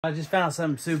I just found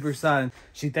something super exciting.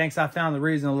 She thinks I found the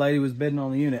reason the lady was bidding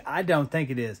on the unit. I don't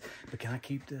think it is. But can I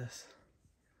keep this?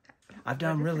 I've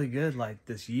done really good like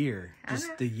this year.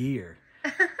 Just the year.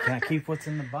 Can I keep what's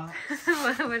in the box?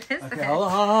 What is okay, that? hold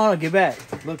on. Get back.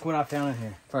 Look what I found in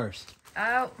here first.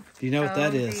 Oh. Do you know what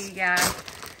that is? Yeah.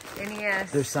 NES.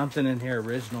 There's something in here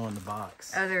original in the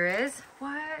box. Oh, there is?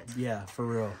 What? Yeah, for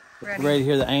real. Ready. Ready to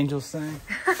hear the angels sing?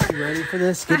 You ready for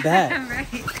this? Get back. I'm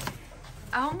ready.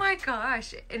 Oh my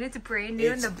gosh. And it's brand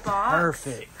new in the box.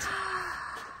 Perfect.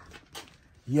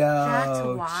 Yo,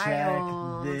 That's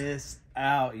wild. check this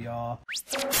out, y'all.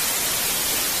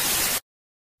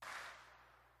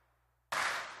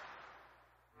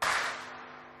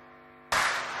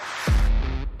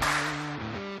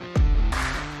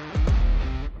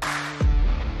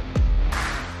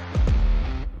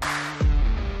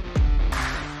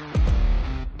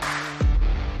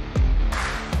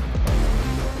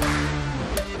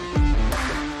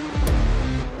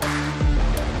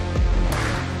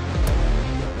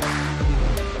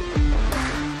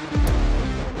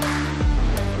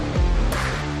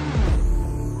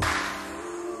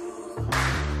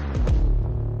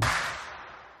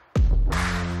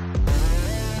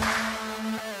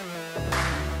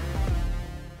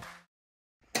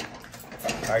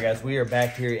 All right, guys, we are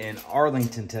back here in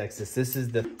Arlington, Texas. This is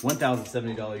the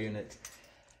 $1,070 unit.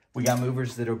 We got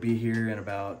movers that'll be here in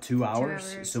about 2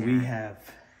 hours. So yeah, we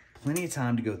have plenty of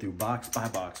time to go through box by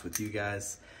box with you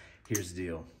guys. Here's the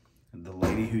deal. The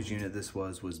lady whose unit this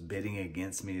was bidding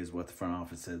against me is what the front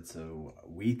office said. So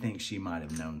we think she might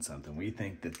have known something. We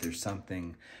think that there's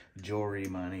something, jewelry,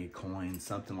 money, coins,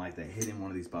 something like that hid in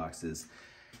one of these boxes.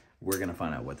 We're gonna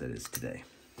find out what that is today.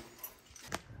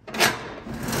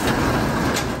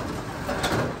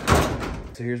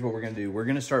 So here's what we're gonna do. We're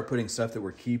gonna start putting stuff that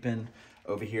we're keeping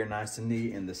over here nice and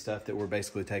neat, and the stuff that we're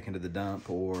basically taking to the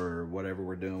dump or whatever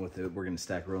we're doing with it, we're gonna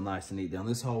stack real nice and neat down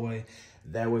this hallway.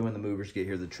 That way when the movers get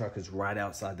here, the truck is right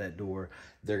outside that door.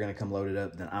 They're gonna come load it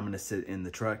up, then I'm gonna sit in the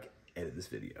truck, edit this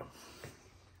video.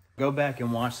 Go back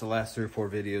and watch the last 3 or 4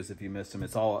 videos if you missed them.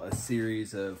 It's all a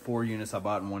series of 4 units I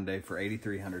bought in one day for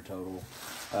 $8,300 total.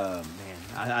 Man,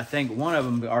 I think one of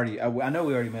them already, I know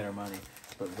we already made our money,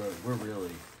 but we're really...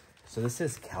 So this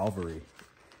says Calvary.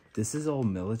 This is old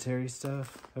military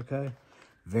stuff, okay?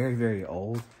 Very, very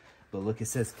old. But look, it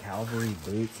says Calvary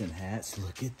boots and hats.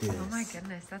 Look at this. Oh my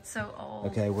goodness, that's so old.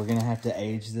 Okay, we're gonna have to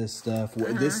age this stuff.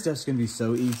 This stuff's gonna be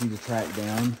so easy to track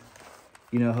down.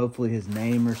 You know, hopefully his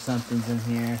name or something's in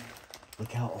here.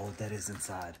 Look how old that is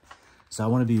inside. So I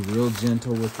wanna be real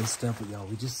gentle with this stuff, but y'all,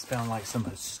 we just found like some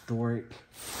historic,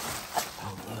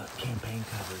 oh look, campaign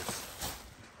covers.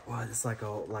 Wow, it's like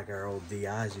our old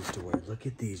DIs used to wear. Look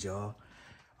at these, y'all.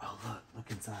 Oh, look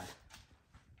inside.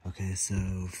 Okay, so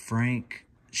Frank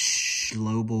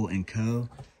Schlobel and Co.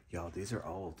 Y'all, these are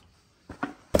old.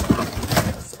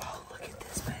 Oh, look at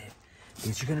this, babe.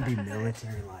 These are gonna be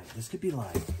military like. This could be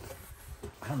like,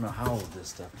 I don't know how old this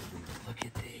stuff could be, but look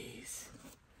at these.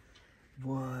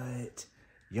 What?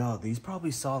 Y'all, these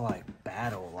probably saw like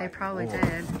battle. Like, they probably war.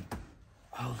 did.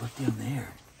 Oh, look down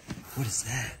there. What is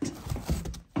that?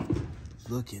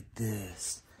 Look at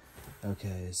this.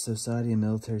 Okay, Society of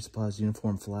Military Supplies,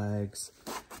 uniform flags.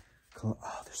 Oh,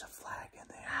 there's a flag in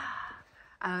there.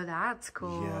 Oh, that's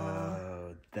cool.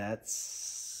 Yo,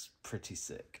 that's pretty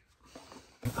sick.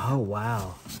 Oh,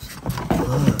 wow.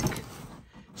 Look.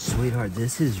 Sweetheart,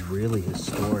 this is really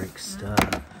historic stuff.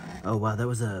 Oh, wow, that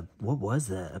was a, what was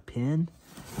that? A pin?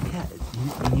 Yeah,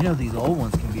 you know these old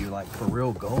ones can be like for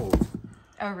real gold.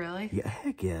 Oh, really? Yeah,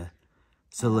 heck yeah.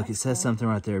 So look, it says something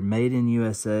right there. Made in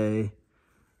USA,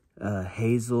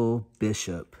 Hazel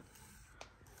Bishop.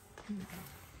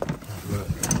 Look,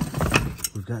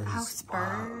 we've got his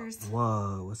spurs.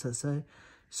 Whoa, what's that say?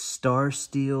 Star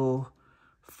Steel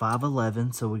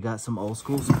 511. So we got some old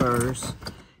school spurs.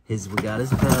 We got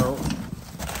his belt.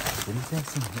 Didn't he have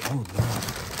some? Oh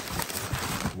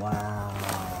look! Wow!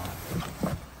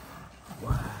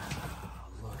 Wow!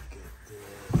 Look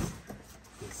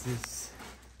at this.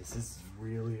 This is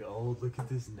really old. Look at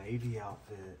this Navy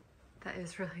outfit. That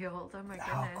is really old. Oh my goodness.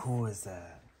 How cool is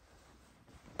that?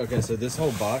 Okay, so this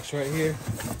whole box right here,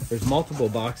 there's multiple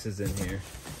boxes in here.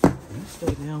 Can you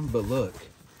stay down? But look,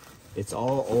 it's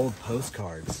all old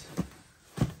postcards.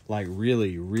 Like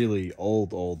really, really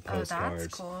old postcards. Oh,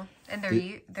 that's cool.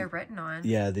 And they're written on.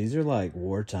 Yeah, these are like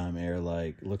wartime era,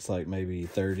 like looks like maybe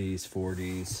 30s,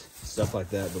 40s, stuff like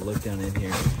that. But look down in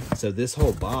here. So this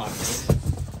whole box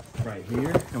right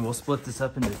here, and we'll split this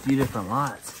up into a few different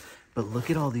lots, but look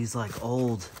at all these like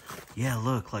old, yeah,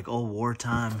 look, like old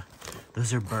wartime,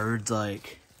 those are birds,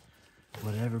 like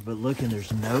whatever, but look, and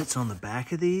there's notes on the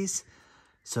back of these.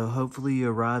 So hopefully you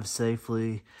arrive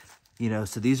safely. You know,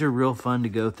 so these are real fun to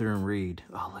go through and read.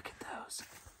 Oh, look at those.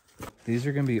 These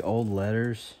are going to be old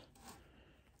letters.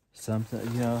 Something,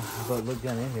 you know, but look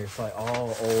down in here. It's like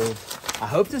all old. I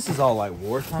hope this is all like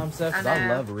wartime stuff because I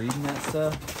love reading that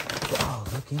stuff. Oh,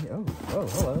 look in here. Oh,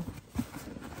 hello.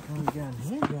 What we got in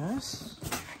here, guys?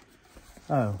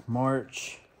 Oh,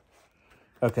 March.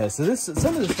 Okay, so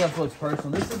some of this stuff looks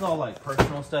personal. This is all like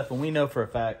personal stuff, and we know for a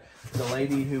fact the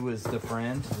lady who was the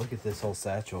friend. Look at this whole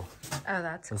satchel. Oh,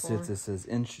 that's cool. Let's see what this is.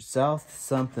 South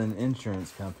something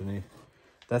insurance company.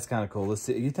 That's kind of cool. Let's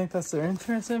see. You think that's their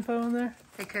insurance info in there?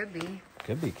 It could be.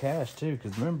 Could be cash too,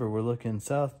 because remember we're looking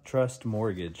South Trust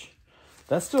Mortgage.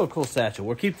 That's still a cool satchel.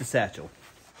 We'll keep the satchel.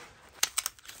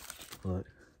 Look.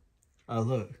 Oh,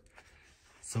 look.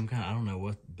 Some kind, I don't know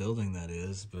what building that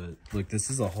is, but look, this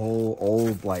is a whole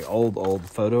old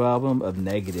photo album of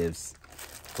negatives.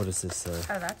 What does this say?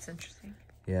 Oh, that's interesting.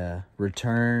 Yeah.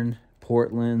 Return,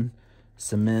 Portland,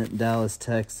 Cement, Dallas,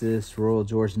 Texas, Royal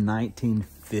George,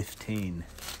 1915.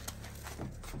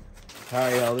 All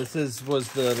right, y'all, this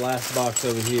was the last box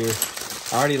over here.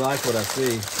 I already like what I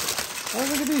see. Oh,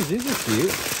 look at these. These are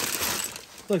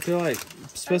cute. Look, they're like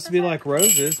supposed to be like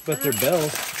roses, but they're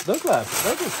bells. Those will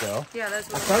sell. Yeah, those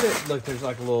will. I started, look, there's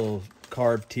like a little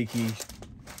carved tiki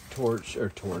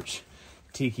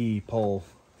tiki pole.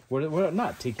 What,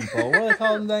 not tiki pole. What do they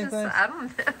call them dang things? I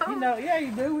don't know. You know, yeah,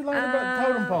 you do. We learned about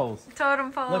totem poles.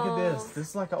 Totem poles. Look at this. This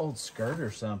is like an old skirt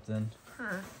or something.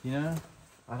 Huh. You know?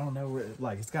 I don't know where,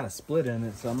 like, it's got a split in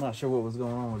it, so I'm not sure what was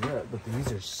going on with that. But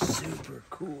these are super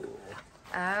cool.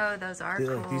 Oh, those are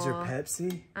cool. Like, these are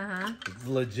Pepsi. Uh-huh.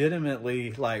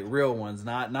 Legitimately, like, real ones,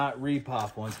 not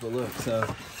repop ones. But look,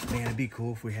 so, man, it'd be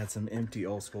cool if we had some empty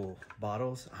old school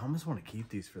bottles. I almost want to keep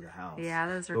these for the house. Yeah,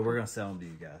 those are But cool. we're going to sell them to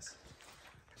you guys.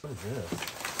 What is this?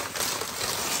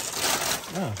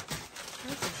 Oh.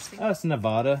 That's interesting. Oh, it's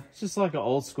Nevada. It's just like an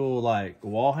old school, like,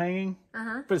 wall hanging.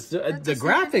 Uh-huh. But it's, the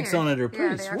graphics on it are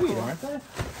pretty they are sweet, cool. aren't they?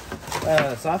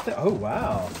 So I think, oh,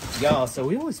 wow. Y'all, so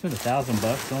we only spent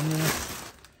 $1,000 on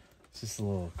this. It's just a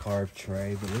little carved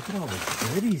tray, but look at all the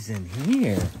goodies in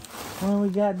here. What do we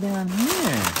got down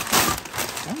here?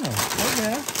 Oh,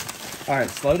 okay. All right,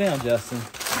 slow down, Justin.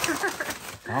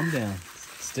 Calm down.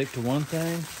 Stick to one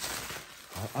thing.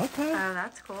 Okay. Oh,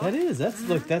 that's cool. That is. That's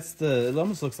look. That's the. It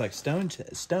almost looks like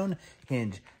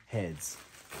Stonehenge heads.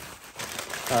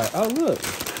 All right. Oh, look.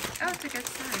 Oh, it's a good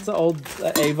sign. It's an old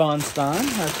Avon Stein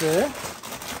right there.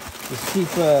 Just keep.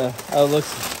 Oh,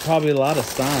 looks probably a lot of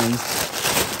Steins,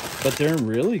 but they're in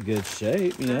really good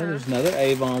shape. You know, there's another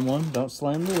Avon one. Don't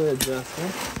slam the lid,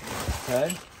 Justin.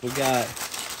 Okay. We got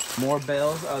more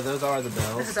bells. Oh, those are the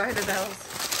bells. Those are the bells.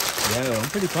 Yeah, I'm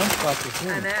pretty pumped about this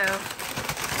one. I know.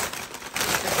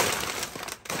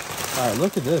 All right,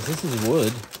 look at this. This is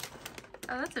wood.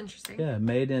 Oh, that's interesting. Yeah,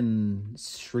 made in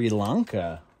Sri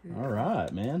Lanka. All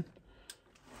right, man.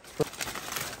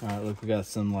 All right, look, we got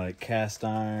some like cast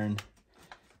iron,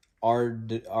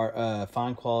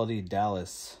 fine quality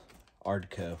Dallas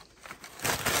Ardco.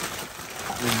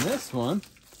 And this one,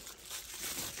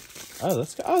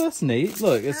 that's neat.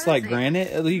 Look, it's like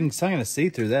granite. You can kind of see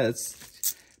through that.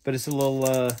 But it's a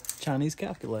little Chinese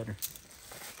calculator.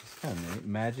 Kind of neat.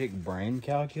 Magic brain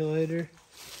calculator.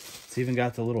 It's even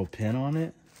got the little pin on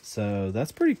it. So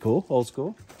that's pretty cool. Old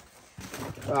school.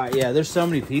 All right, yeah, there's so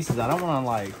many pieces. I don't want to,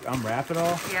 like, unwrap it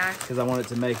all. Yeah. Because I want it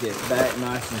to make it back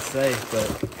nice and safe.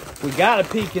 But we got a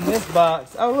peek in this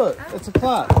box. Oh, look. It's a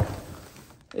clock.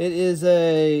 It is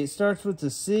starts with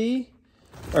a C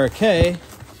or a K.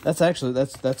 That's actually,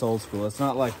 that's old school. It's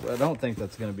not like, I don't think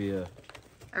that's going to be a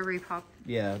repop.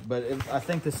 Yeah, but I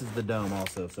think this is the dome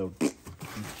also. So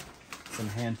some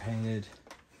hand-painted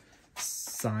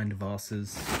signed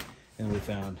Vosses, and we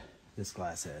found this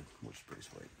glass head, which is pretty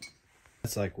sweet.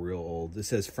 It's like real old. This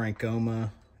says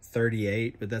Francoma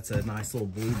 38, but that's a nice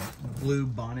little blue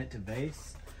bonnet to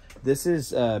vase. This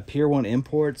is Pier 1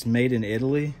 Imports, made in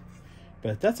Italy,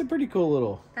 but that's a pretty cool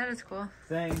little That is cool.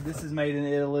 thing. This is made in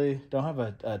Italy. Don't have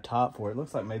a top for it. It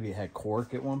looks like maybe it had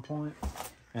cork at one point.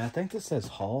 And I think this says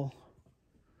Hull.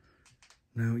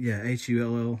 No, yeah,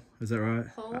 Hull. Is that right?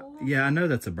 Hull? Yeah, I know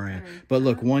that's a brand. But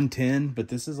look, 110. But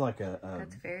this is like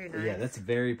That's very nice. Yeah, that's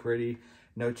very pretty.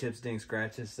 No chips, dings,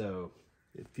 scratches. So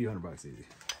a few $100 easy.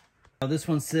 This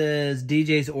one says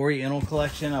DJ's Oriental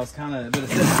Collection. I was kind of, but it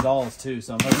says dolls too.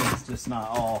 So I'm hoping it's just not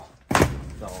all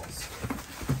dolls.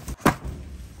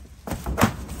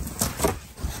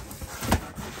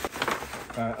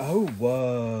 Oh,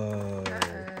 whoa.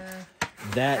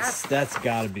 That's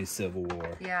got to be Civil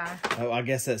War. Yeah. Oh, I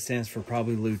guess that stands for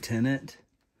probably lieutenant.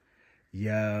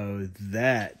 Yo,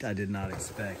 that I did not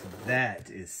expect. That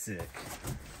is sick.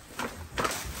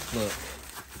 Look.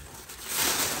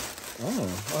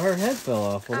 Oh, her head fell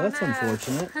off. Well, that's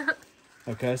unfortunate.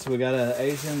 Okay, so we got a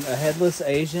headless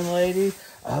Asian lady.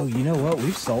 Oh, you know what?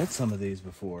 We've sold some of these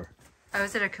before. Oh,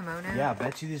 is it a kimono? Yeah, I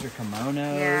bet you these are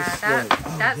kimonos. Yeah,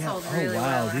 that sold really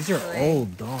well. Wow, these are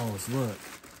old dolls. Look.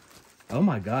 Oh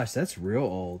my gosh, that's real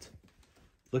old.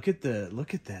 Look at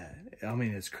that. I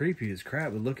mean, it's creepy as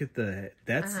crap, but look at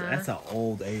that's an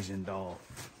old Asian doll.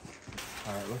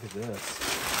 All right, look at this.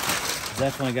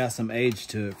 Definitely got some age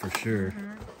to it for sure.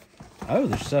 Oh,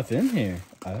 there's stuff in here.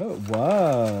 Oh,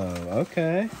 whoa.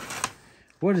 Okay.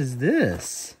 What is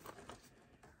this?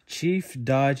 Chief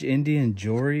Dodge Indian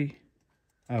Jewelry.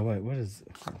 Oh, wait, what is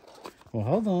it? Well,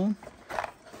 hold on.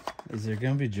 Is there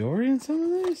going to be jewelry in some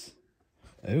of these?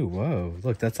 Oh, whoa.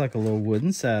 Look, that's like a little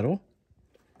wooden saddle.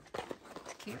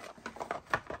 It's cute.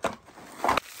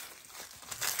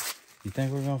 You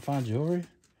think we're going to find jewelry?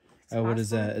 Oh, what is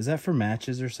that? Is that for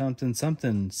matches or something?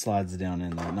 Something slides down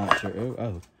in there. Not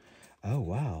sure. Oh,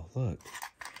 wow. Look.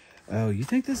 Oh, you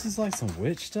think this is like some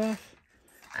witch stuff?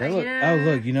 Oh,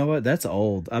 look. You know what? That's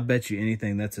old. I bet you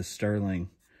anything that's a sterling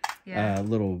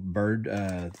little bird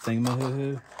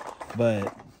thingamahoo.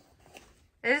 But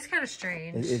it is kind of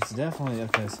strange. It's definitely...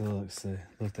 Okay, so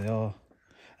look, they all...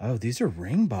 Oh, these are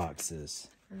ring boxes.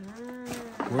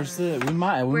 Where's the... We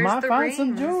might find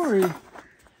some jewelry.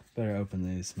 Better open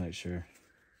these, make sure.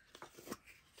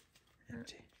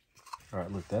 Empty. All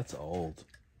right, look, that's old.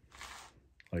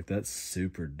 Like, that's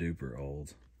super duper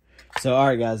old. So, all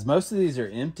right, guys, most of these are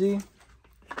empty.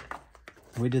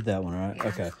 We did that one, right? Yeah.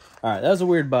 Okay. All right, that was a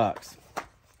weird box.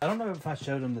 I don't know if I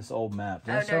showed them this old map.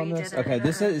 Did I show them this? Okay,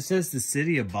 it says the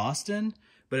city of Boston,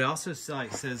 but it also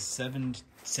like says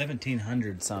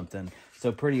 1700 something.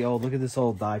 So pretty old. Look at this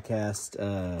old die-cast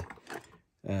army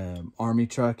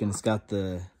truck, and it's got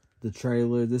the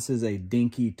trailer. This is a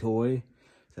dinky toy.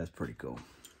 That's pretty cool.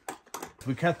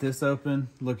 We cut this open.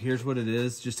 Look, here's what it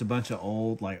is. Just a bunch of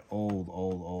old, like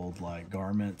like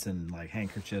garments and like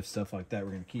handkerchiefs, stuff like that.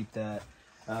 We're gonna keep that.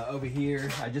 Over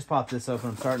here, I just popped this open.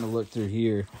 I'm starting to look through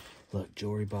here. Look,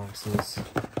 jewelry boxes.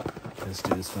 Let's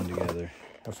do this one together.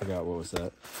 I forgot what was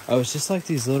that. Oh, it's just like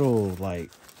these little like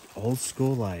old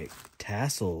school like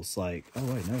tassels. Like,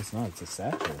 oh wait, no, it's not. It's a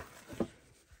satchel.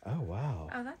 Oh wow.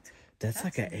 Oh, that's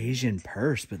like an Asian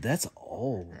purse, but that's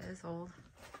old. That is old.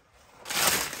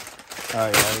 All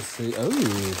right, let's see. Oh, a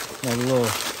little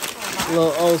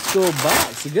old school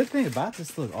box. The good thing about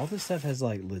this, look, all this stuff has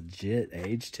like legit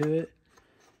age to it.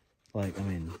 Like, I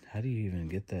mean, how do you even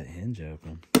get that hinge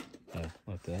open? Oh,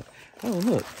 like that. Oh,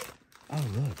 look. Oh,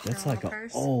 look. That's like an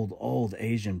old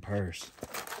Asian purse.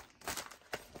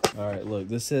 All right, look.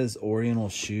 This says Oriental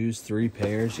shoes, 3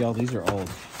 pairs. Y'all, these are old.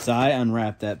 So I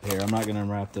unwrapped that pair. I'm not going to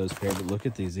unwrap those pair, but look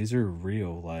at these. These are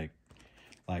real, like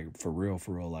for real,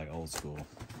 like old school.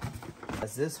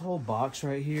 This whole box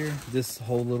right here, this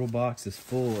whole little box is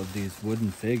full of these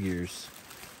wooden figures.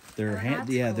 They're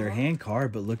they're hand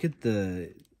carved, but look at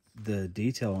the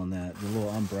detail on that. The little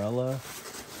umbrella.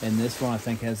 And this one I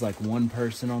think has like one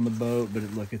person on the boat, but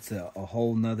look, it's a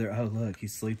whole nother. Oh, look,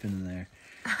 he's sleeping in there.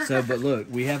 So, but look,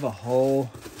 we have a whole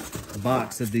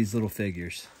box of these little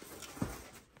figures.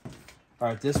 All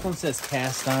right, this one says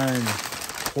cast iron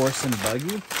horse and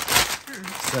buggy.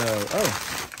 So,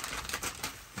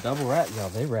 double wrap, y'all.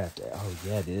 They wrapped it. Oh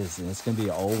yeah, it is, and it's gonna be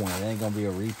an old one. It ain't gonna be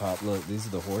a repop. Look, these are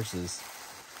the horses.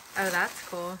 Oh, that's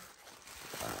cool.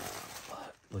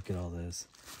 Look at all this.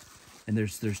 And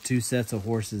there's 2 sets of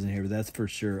horses in here, but that's for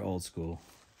sure old school.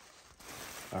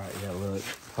 All right, yeah, look.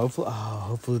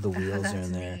 Hopefully the wheels are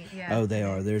in there. Yeah. Oh, they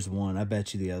are. There's one. I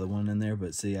bet you the other one in there,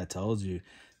 but see, I told you,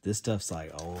 this stuff's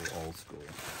like old school.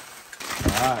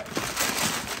 All right.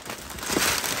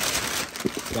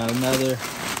 Got another.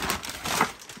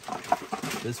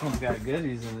 This one's got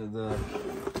goodies in it. The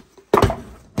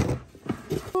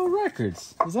little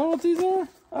records. Is that what these are?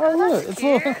 Oh, look, it's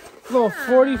little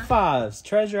 45s.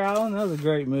 Treasure Island. That was a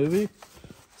great movie.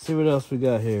 Let's see what else we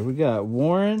got here. We got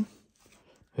Warren.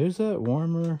 Who's that?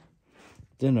 Warmer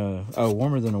than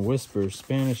a Whisper.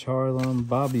 Spanish Harlem.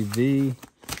 Bobby V.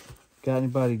 Got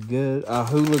anybody good?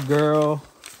 Hula Girl.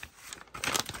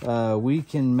 We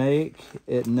Can Make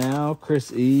It Now.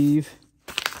 Chris Eve.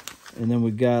 And then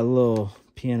we got a little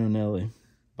Piano Nelly.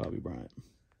 Bobby Bryant.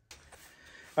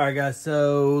 All right, guys,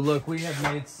 so look, we have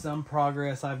made some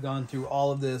progress. I've gone through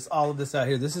all of this out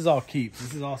here. This is all keeps.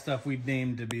 This is all stuff we've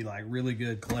deemed to be like really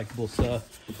good collectible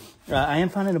stuff. I am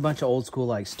finding a bunch of old school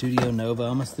like Studio Nova. I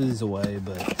almost threw these away,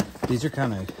 but these are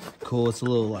kind of cool. It's a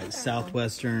little like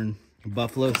Southwestern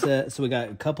buffalo set. So we got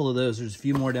a couple of those. There's a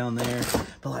few more down there.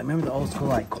 But like, remember the old school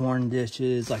like corn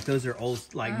dishes? Like those are old,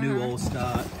 like new old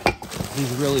stock.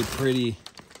 These really pretty,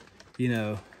 you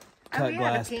know, cut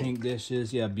glass pink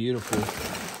dishes. Yeah, beautiful.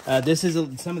 This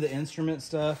is some of the instrument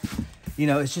stuff. You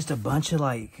know, it's just a bunch of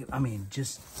like, I mean,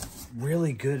 just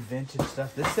really good vintage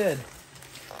stuff. This said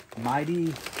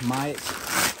Mighty Might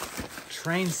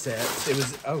train sets. It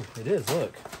was, oh, it is,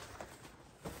 look.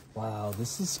 Wow,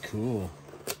 this is cool.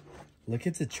 Look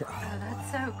at the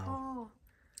that's so cool.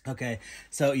 Okay,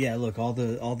 so yeah, look, all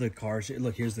the cars.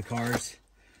 Look, here's the cars.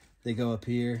 They go up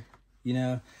here, you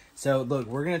know. So look,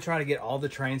 we're gonna try to get all the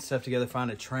train stuff together.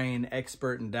 Find a train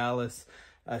expert in Dallas,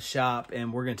 a shop,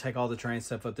 and we're gonna take all the train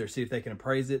stuff up there. See if they can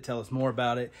appraise it, tell us more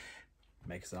about it,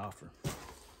 make us an offer.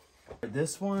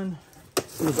 This one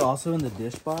was also in the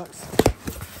dish box.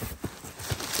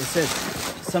 It says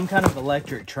some kind of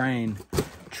electric train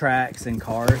tracks and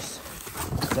cars.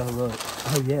 So look,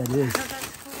 oh yeah, it is. Oh,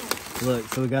 that's cool.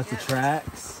 Look, so we got the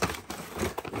tracks.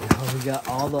 Oh, we got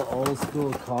all the old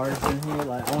school cars in here.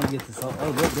 Like, I want to get this all, oh,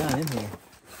 look down in here.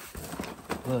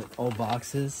 Look, old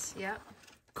boxes. Yep.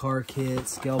 Car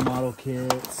kits, scale model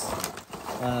kits.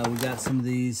 We got some of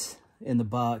these in the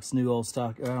box, new old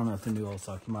stock. I don't know if they're new old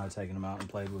stock. You might have taken them out and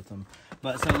played with them.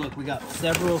 But so look, we got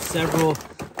several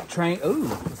train. Ooh,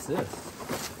 what's this?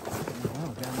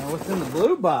 Oh, God, now what's in the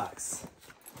blue box?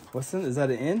 What's in? Is that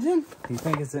an engine? You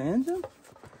think it's an engine?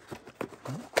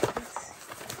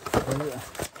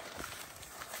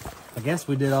 I guess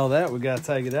we did all that. We got to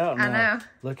take it out now. I know.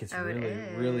 Look, it's really,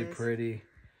 it really pretty.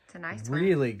 It's a nice one.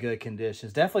 Really good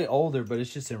conditions. Definitely older, but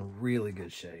it's just in really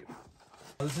good shape.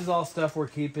 This is all stuff we're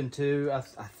keeping too, I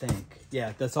think.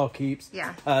 Yeah, that's all keeps.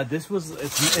 Yeah. This was,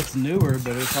 it's newer,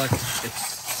 but it's like,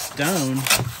 it's stone.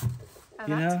 Oh,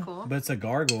 you that's know? cool. But it's a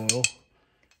gargoyle.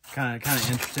 Kind of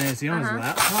interesting. Is he on his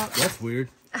laptop? That's weird.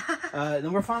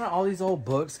 Then we're finding all these old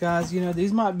books, guys. You know,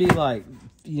 these might be like,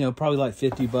 you know, probably like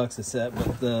 $50 a set,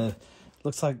 but the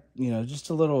looks like, you know, just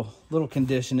a little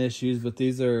condition issues. But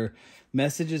these are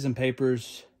messages and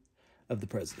papers of the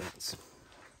presidents.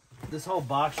 This whole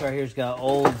box right here's got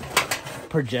old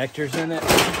projectors in it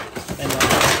and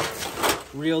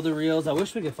reel-to-reels. I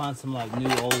wish we could find some like new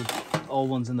old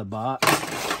ones in the box.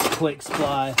 Quick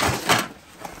supply.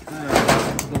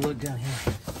 Go look down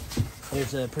here.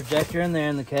 There's a projector in there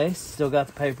in the case. Still got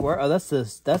the paperwork. Oh, that's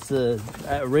the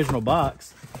original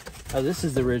box. Oh, this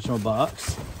is the original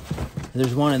box.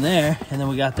 There's one in there, and then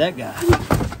we got that guy.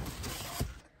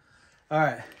 All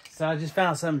right, so I just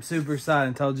found something super exciting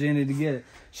and told Jeannie to get it.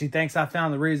 She thinks I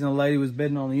found the reason the lady was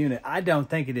bidding on the unit. I don't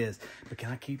think it is, but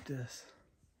can I keep this?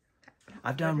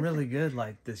 I've done really good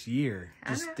like this year,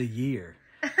 just the year.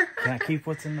 Can I keep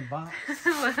what's in the box?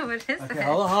 What is Okay, that?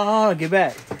 hold on, get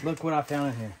back. Look what I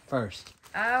found in here first.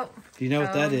 Oh. Do you know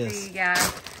what that is? Yeah.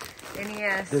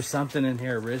 NES. There's something in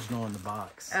here original in the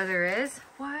box. Oh, there is?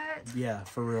 What? Yeah,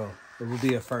 for real. It will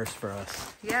be a first for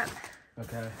us. Yep.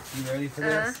 Okay, you ready for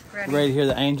this? Ready. You ready to hear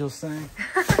the angels sing?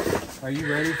 Are you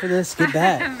ready for this? Get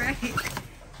back. I'm ready.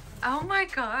 Oh my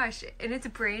gosh. And it's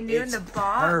brand new in the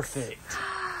box. Perfect.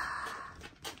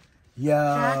 Yo,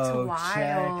 That's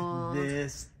wild. check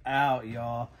this out,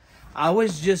 y'all. I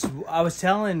was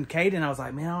telling Kaden, I was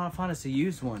like, man, I want to find us a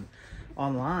used one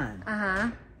online.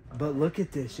 But look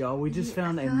at this, y'all. We just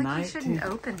found a 19... You shouldn't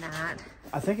open that.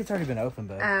 I think it's already been opened,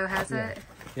 babe. Oh, has it?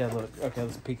 Yeah, look. Okay,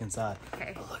 let's peek inside.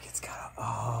 Okay. But look, it's got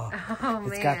Oh,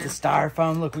 it's got the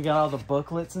styrofoam. Look, we got all the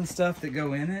booklets and stuff that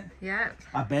go in it. Yep.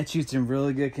 I bet you it's in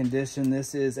really good condition.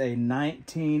 This is a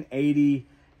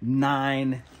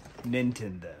 1989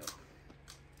 Nintendo.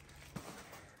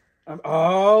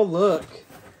 Oh, look.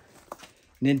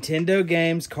 Nintendo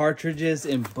games, cartridges,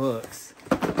 and books.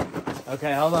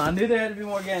 Okay, hold on. I knew there had to be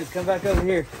more games. Come back over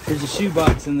here. There's a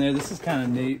shoebox in there. This is kind of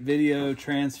neat. Video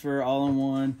transfer, all in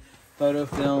one. Photo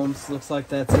films. Looks like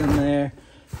that's in there.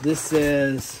 This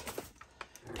says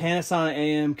Panasonic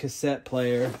AM cassette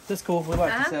player. That's cool. We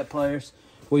like cassette players.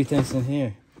 What do you think's in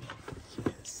here?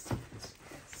 Yes.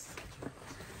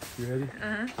 You ready?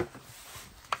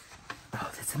 Oh,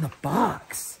 that's in the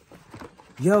box.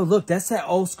 Yo, look, that's that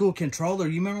old school controller.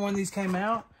 You remember when these came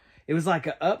out? It was like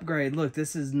an upgrade. Look,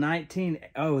 this is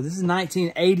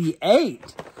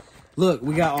 1988. Look,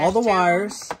 we got all the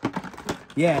wires.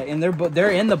 Yeah, and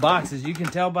they're in the boxes. You can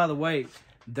tell by the weight.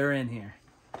 They're in here.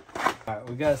 All right,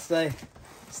 we gotta stay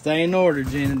in order,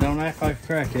 Jeana. Don't act like a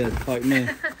crackhead like me.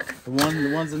 The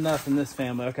one's enough in this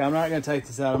family. Okay, I'm not gonna take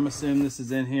this out. I'm assuming this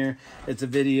is in here. It's a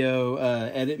video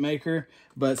edit maker,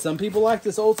 but some people like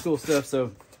this old school stuff,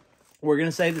 so we're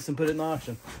gonna save this and put it in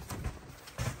auction.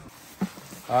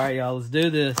 All right, y'all, let's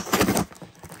do this.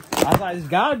 I thought it's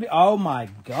gotta be. Oh my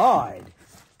God.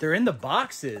 They're in the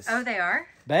boxes. Oh, they are?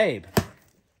 Babe.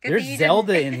 Good There's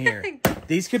Zelda in here.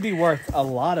 These could be worth a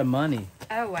lot of money.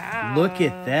 Oh, wow. Look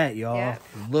at that, y'all. Yep.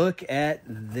 Look at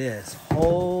this.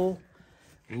 Holy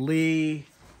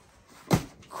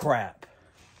crap.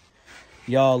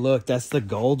 Y'all, look. That's the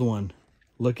gold one.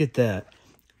 Look at that.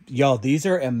 Y'all, these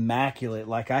are immaculate.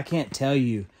 Like, I can't tell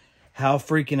you how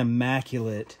freaking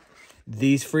immaculate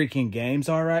these freaking games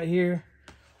are right here.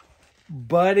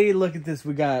 Buddy, look at this.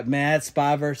 We got Mad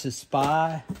Spy versus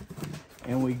Spy.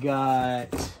 And we got...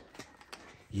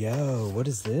 Yo, what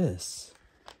is this?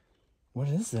 What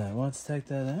is that? Well, let's take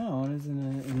that out. What is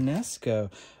UNESCO?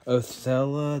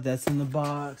 Othello, that's in the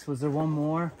box. Was there one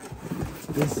more?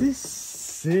 This is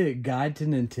sick. Guide to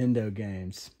Nintendo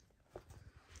games.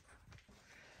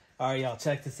 All right, y'all,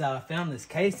 check this out. I found this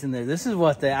case in there. This is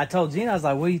what I told Jeana. I was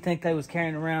like, what do you think they was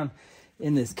carrying around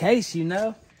in this case, you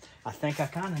know? I think I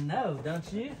kind of know,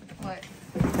 don't you? What?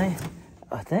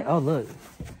 I think, oh, look.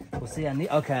 Well, see, I need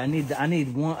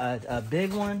one, a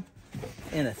big one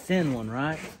and a thin one,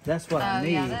 right? That's what I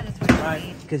need. Yeah, that is what I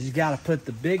need. Because you got to put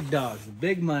the big dogs, the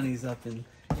big monies up in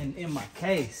my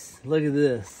case. Look at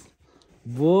this.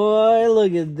 Boy,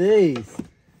 look at these.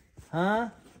 Huh?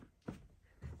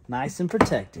 Nice and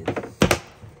protected.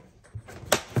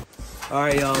 All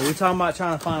right, y'all. We're talking about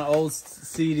trying to find old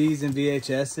CDs and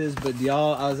VHSs, but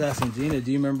y'all, I was asking Jeana,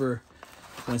 do you remember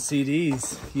when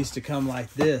CDs used to come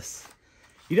like this?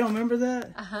 You don't remember that?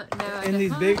 No, I in don't.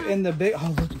 these big,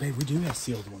 oh look, babe, we do have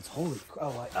sealed ones. Holy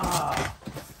crap!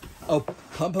 Oh,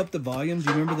 Pump Up the Volume.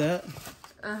 Do you remember that?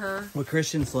 With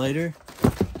Christian Slater.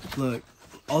 Look,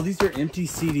 all these are empty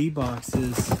CD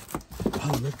boxes.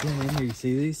 Oh, look down in here. You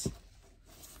see these?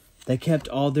 They kept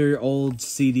all their old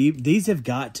CD. These have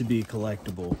got to be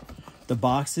collectible. The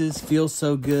boxes feel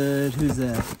so good. Who's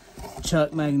that?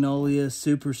 Chuck Magnolia,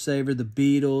 Super Saver, the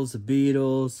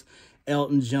Beatles,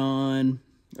 Elton John.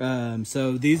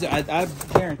 So these, I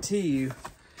guarantee you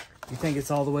think it's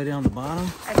all the way down the bottom?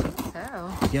 I think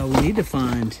so. Yo, we need to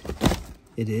find,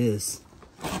 it is.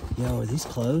 Yo, are these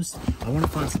closed? I want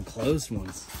to find some closed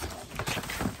ones.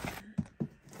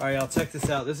 All right, y'all, check this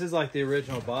out. This is like the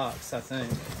original box, I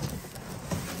think.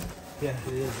 Yeah,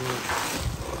 it is.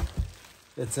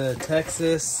 It's a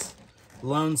Texas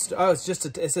Lone Star. Oh, it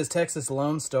says Texas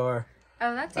Lone Star.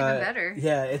 Oh, that's even better.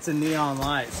 Yeah, it's a neon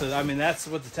light. So, I mean, that's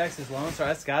what the Texas Lone Star,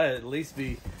 that's got to at least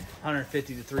be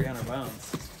 150 to 300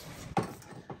 bones.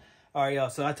 All right,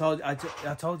 y'all. So I told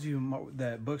you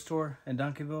that bookstore in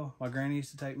Duncanville my granny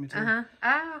used to take me to.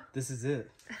 Oh. This is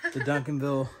it. The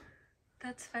Duncanville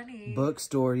That's funny.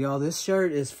 bookstore. Y'all, this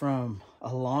shirt is from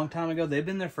a long time ago. They've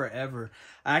been there forever.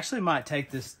 I actually might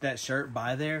take that shirt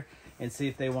by there and see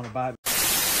if they want to buy it.